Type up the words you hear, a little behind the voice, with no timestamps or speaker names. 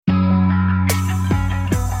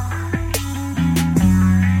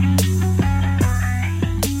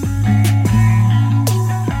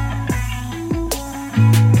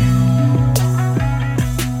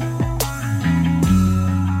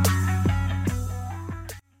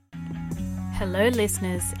Hello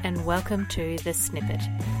listeners and welcome to The Snippet,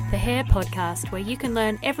 the hair podcast where you can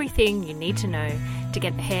learn everything you need to know to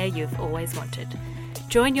get the hair you've always wanted.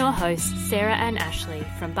 Join your hosts Sarah and Ashley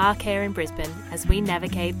from Bark Hair in Brisbane as we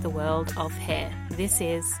navigate the world of hair. This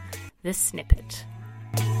is The Snippet.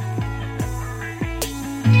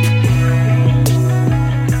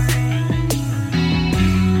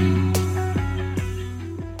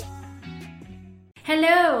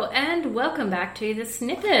 Hello and welcome back to The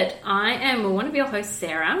Snippet. I am one of your hosts,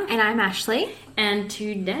 Sarah. And I'm Ashley. And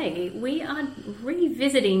today we are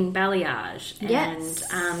revisiting balayage. Yes.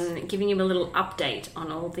 And giving you a little update on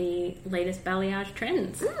all the latest balayage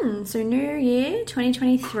trends. So New Year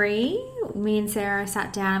 2023, me and Sarah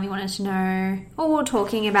sat down, we wanted to know, we were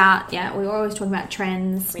talking about, we were always talking about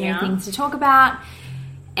trends, new things to talk about.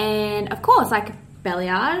 And of course, like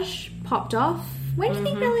balayage popped off. When do you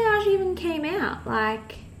think balayage even came out?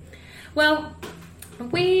 Well,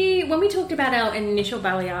 when we talked about our initial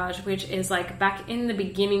balayage, which is like back in the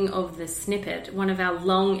beginning of The Snippet, one of our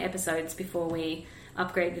long episodes before we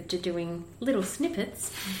upgraded to doing little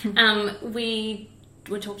snippets, we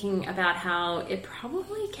were talking about how it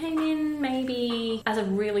probably came in maybe as a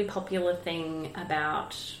really popular thing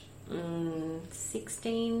about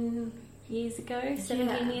 16 years ago,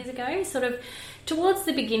 17 years ago, sort of towards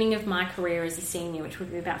the beginning of my career as a senior, which would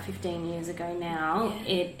be about 15 years ago now.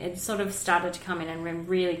 It sort of started to come in and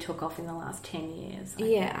really took off in the last 10 years.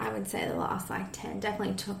 I would say the last 10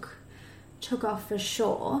 definitely took off for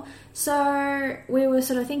sure. So we were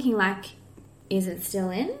sort of thinking is it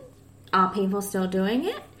still in? Are people still doing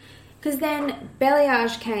it? Because then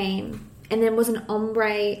balayage came and there was an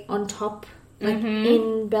ombre on top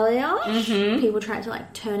in balayage. People tried to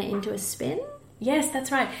turn it into a spin. Yes,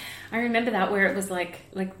 that's right. I remember that where it was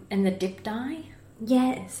in the dip dye.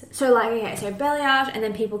 Yes. So so balayage, and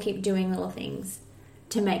then people keep doing little things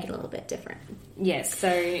to make it a little bit different. Yes.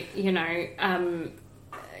 So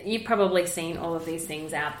you've probably seen all of these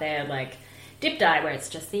things out there, like dip dye where it's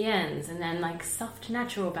just the ends, and then soft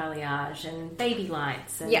natural balayage and baby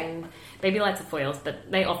lights. And baby lights are foils,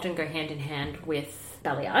 but they often go hand in hand with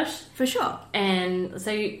balayage. For sure. And so,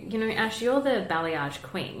 Ash, you're the balayage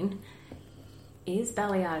queen. Is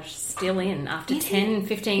balayage still in after 10,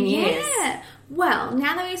 15 years? Yeah. Well,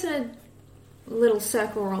 now that we sort of little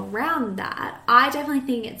circle around that, I definitely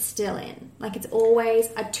think it's still in. It's always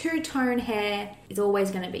a two-tone hair is always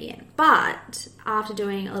going to be in. But after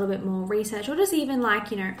doing a little bit more research, or just even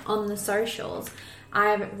on the socials,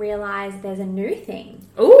 I've realised there's a new thing.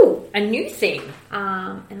 Ooh, a new thing.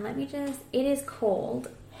 And it is called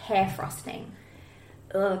hair frosting.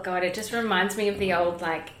 Oh God, it just reminds me of the old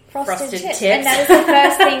frosted tips. And that is the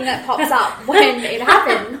first thing that pops up when it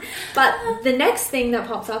happens. But the next thing that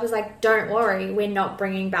pops up is don't worry, we're not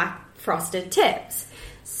bringing back frosted tips.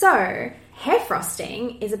 So hair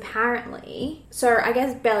frosting is apparently, I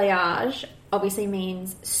guess balayage obviously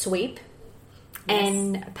means sweep. Yes.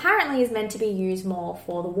 And apparently is meant to be used more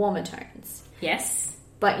for the warmer tones. Yes.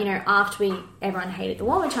 But, after everyone hated the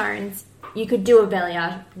warmer tones, you could do a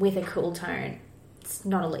balayage with a cool tone. It's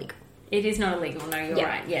not illegal. It is not illegal. No, you're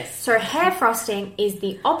right. Yes. So hair frosting is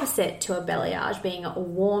the opposite to a balayage, being a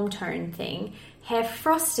warm tone thing. Hair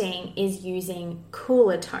frosting is using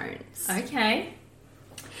cooler tones. Okay.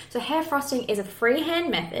 So hair frosting is a freehand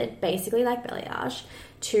method, basically like balayage,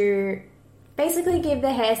 to basically give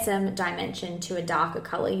the hair some dimension to a darker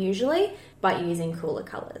colour usually, but using cooler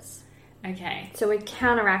colours. Okay. So we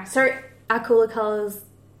counteract... So are cooler colours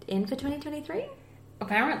in for 2023?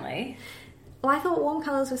 Apparently. Well, I thought warm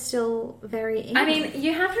colours were still very in. I mean,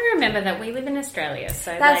 you have to remember that we live in Australia,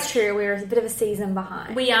 so... That's true. We're a bit of a season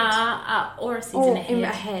behind. We are, or a season ahead.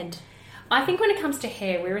 ahead. I think when it comes to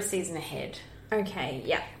hair, we're a season ahead. Okay,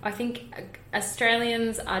 yeah. I think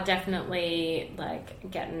Australians are definitely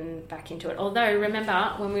getting back into it. Although,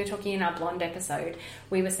 remember when we were talking in our blonde episode,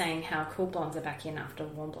 we were saying how cool blondes are back in after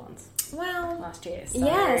warm blondes. Well, last year.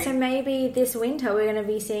 So maybe this winter we're going to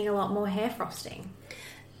be seeing a lot more hair frosting.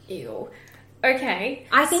 Ew. Okay.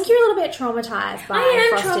 I think you're a little bit traumatized by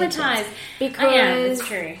I am frosted traumatized. tips because I am, it's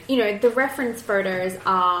true. The reference photos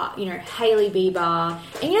are, Hailey Bieber.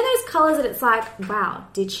 And those colours that it's wow,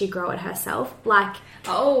 did she grow it herself?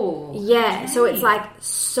 Oh. Yeah. Okay. So it's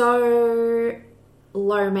so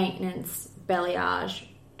low maintenance balayage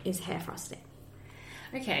is hair frosting.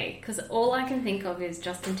 Okay, because all I can think of is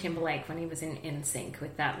Justin Timberlake when he was in NSYNC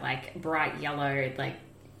with that bright yellow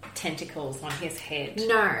tentacles on his head.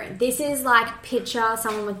 No, this is picture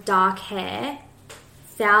someone with dark hair,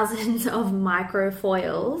 thousands of micro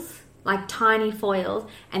foils, tiny foils,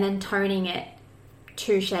 and then toning it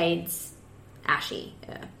 2 shades ashy.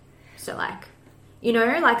 So You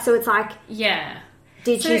know, like, so it's like, Yeah.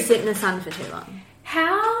 did So- you sit in the sun for too long?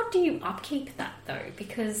 How do you upkeep that though?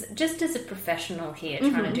 Because just as a professional here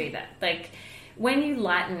trying to do that, like when you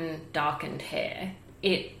lighten darkened hair,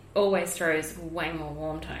 it always throws way more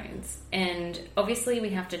warm tones. And obviously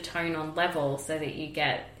we have to tone on level so that you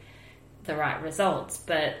get the right results.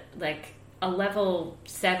 But like a level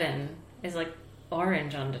 7 is like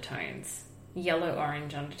orange undertones, yellow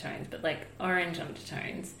orange undertones, but like orange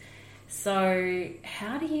undertones. So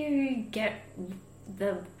how do you get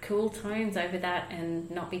the cool tones over that and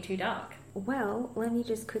not be too dark? Well, let me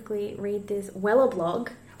just quickly read this Weller blog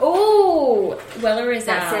Oh, Weller is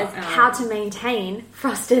that out. says how to maintain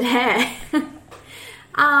frosted hair.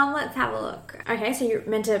 Let's have a look. Okay, so you're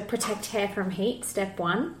meant to protect hair from heat, step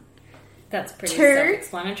 1. That's pretty 2,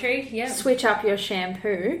 self-explanatory. Yeah. switch up your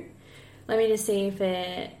shampoo. Let me just see if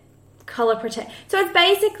it color protect. So it's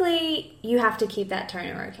basically you have to keep that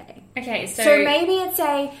toner okay. Okay, So maybe it's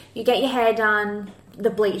say you get your hair done, the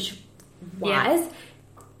bleach wise,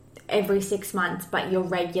 every 6 months, but you're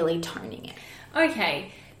regularly toning it.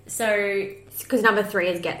 Okay, so Because number 3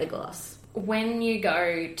 is get the gloss. when you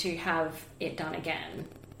go to have it done again,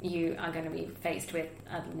 you are going to be faced with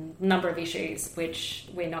a number of issues, which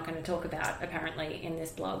we're not going to talk about apparently in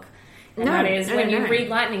this blog. And that is when you read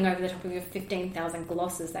lightning over the top of your 15,000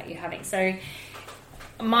 glosses that you're having. So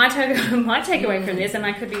my takeaway from this, and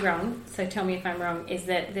I could be wrong, so tell me if I'm wrong, is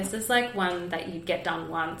that this is like one that you get done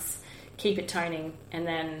once, keep it toning, and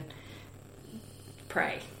then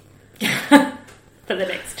pray for the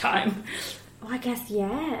next time. Well, I guess,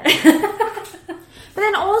 yeah. But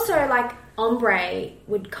then also, like, ombre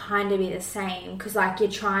would kind of be the same. Because, like, you're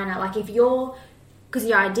trying to, like, if you're... Because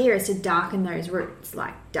the idea is to darken those roots,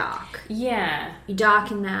 like, dark. Yeah. You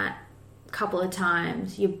darken that a couple of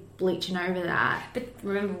times. You're bleaching over that. But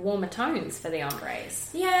remember, warmer tones for the ombres.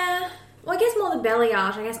 Yeah. Well, I guess more the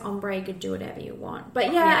balayage. I guess ombre you could do whatever you want.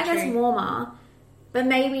 But, yeah, I guess true. warmer. But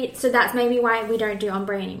maybe... So that's maybe why we don't do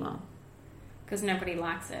ombre anymore. Because nobody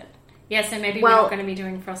likes it. Yeah, so maybe Well- we're not going to be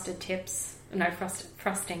doing frosted tips. No,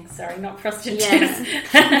 frosting. Sorry, not frosted Yes.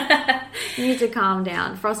 tips. You need to calm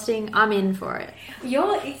down. Frosting, I'm in for it. You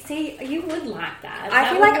would like that. I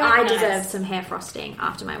That feel would like look I nice. deserve some hair frosting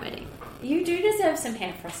after my wedding. You do deserve some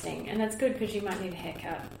hair frosting, and that's good because you might need a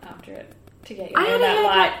haircut after it to get your I hair had a that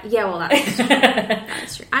haircut. light. Yeah, well, that's true.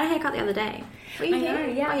 That's true. I had a haircut the other day. Were you I here? know,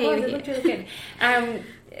 yeah, Oh, it you was. were It here. looked really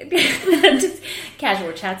good. Just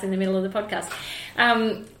casual chats in the middle of the podcast.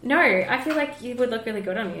 No, I feel like you would look really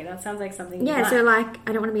good on you. That sounds like something. Yeah, you'd so like. like,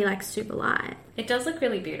 I don't want to be like super light. It does look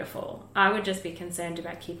really beautiful. I would just be concerned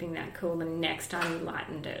about keeping that cool the next time you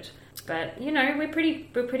lightened it. But you know, we're pretty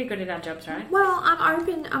good at our jobs, right? Well, I'm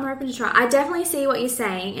open to try. I definitely see what you're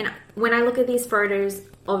saying, and when I look at these photos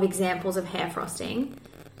of examples of hair frosting,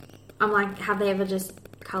 I'm like, have they ever just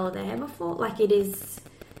coloured their hair before? Like, it is.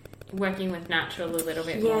 Working with natural a little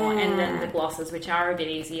bit more, and then the glosses, which are a bit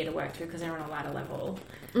easier to work through because they're on a lighter level.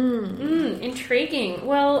 Intriguing.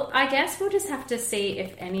 Well, I guess we'll just have to see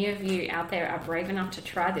if any of you out there are brave enough to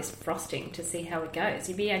try this frosting to see how it goes.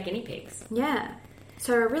 You'd be our guinea pigs. Yeah.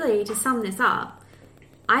 So really, to sum this up,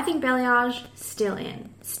 I think balayage still in.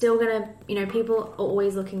 Still gonna, people are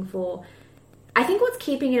always looking for. I think what's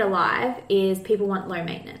keeping it alive is people want low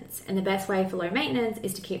maintenance, and the best way for low maintenance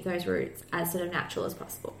is to keep those roots as sort of natural as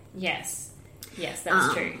possible. Yes,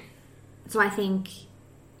 that's true. So I think,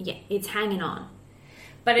 yeah, it's hanging on.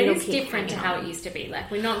 But it It'll is keep different to hanging how on. it used to be. Like,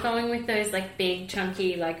 we're not going with those, like, big,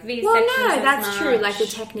 chunky, like, V Well, sections no, as that's true. much. Like, the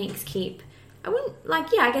techniques keep. I wouldn't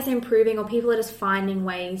I guess improving, or people are just finding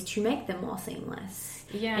ways to make them more seamless.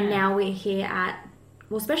 Yeah. And now we're here at,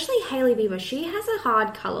 well, especially Hailey Bieber. She has a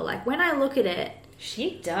hard color. Like, when I look at it,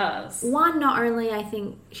 She does. one, not only I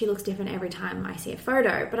think she looks different every time I see a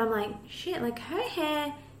photo, but I'm like, shit, like, her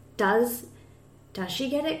hair does she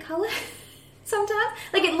get it colored sometimes?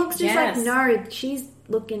 Like, it looks just Yes. like, no, she's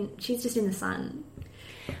just in the sun.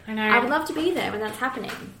 I know. I would love to be there when that's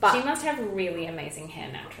happening. But She must have really amazing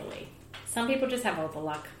hair naturally. Some people just have all the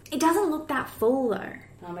luck. it doesn't look that full, though.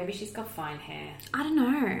 Oh, maybe she's got fine hair. I don't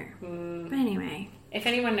know. But anyway. If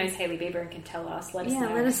anyone knows Hailey Bieber and can tell us, let us know.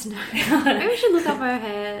 Yeah, let us know. Maybe we should look up her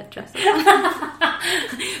hairdresser.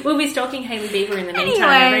 We'll be stalking Hailey Bieber in the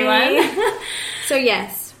meantime, everyone. So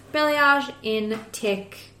yes, balayage in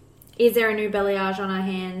tick. Is there a new balayage on our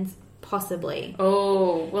hands? Possibly.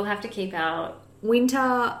 Oh, we'll have to keep our...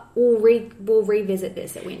 Winter, we'll revisit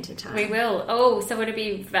this at winter time. We will. Oh, so it'll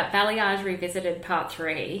be Balayage Revisited Part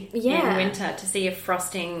 3 Yeah. in winter to see if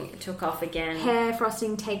frosting took off again. Hair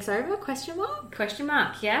frosting takes over? Question mark? Question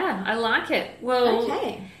mark. Yeah, I like it. Well,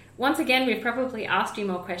 Okay. Once again, we've probably asked you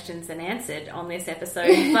more questions than answered on this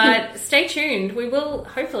episode, but stay tuned. We will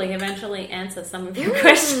hopefully eventually answer some of your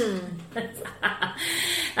questions.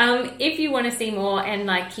 If you want to see more and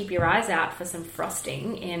keep your eyes out for some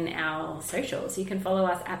frosting in our socials, you can follow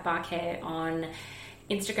us at Bark Hair on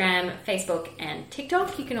Instagram, Facebook, and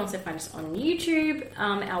TikTok. You can also find us on YouTube,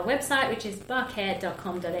 our website, which is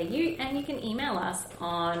barkhair.com.au, and you can email us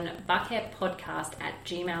on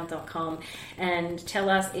barkhairpodcast@gmail.com and tell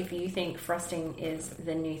us if you think frosting is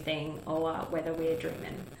the new thing or whether we're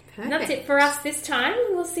dreaming. Perfect. And that's it for us this time.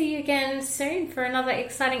 We'll see you again soon for another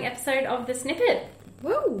exciting episode of The Snippet.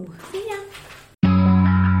 Woo! See ya!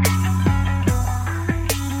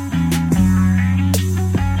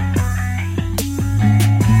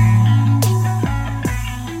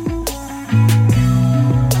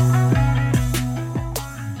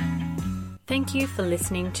 Thank you for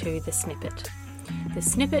listening to The Snippet. The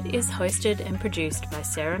Snippet is hosted and produced by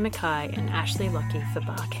Sarah Mackay and Ashley Lockie for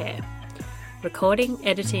Bark Hair. Recording,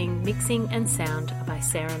 editing, mixing and sound are by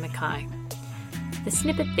Sarah Mackay. The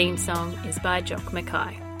Snippet theme song is by Jock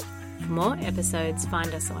Mackay. For more episodes,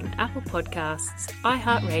 find us on Apple Podcasts,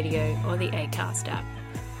 iHeartRadio or the Acast app.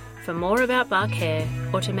 For more about Bark Hair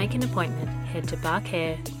or to make an appointment, head to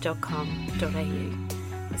barkhair.com.au.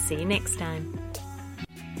 We'll see you next time.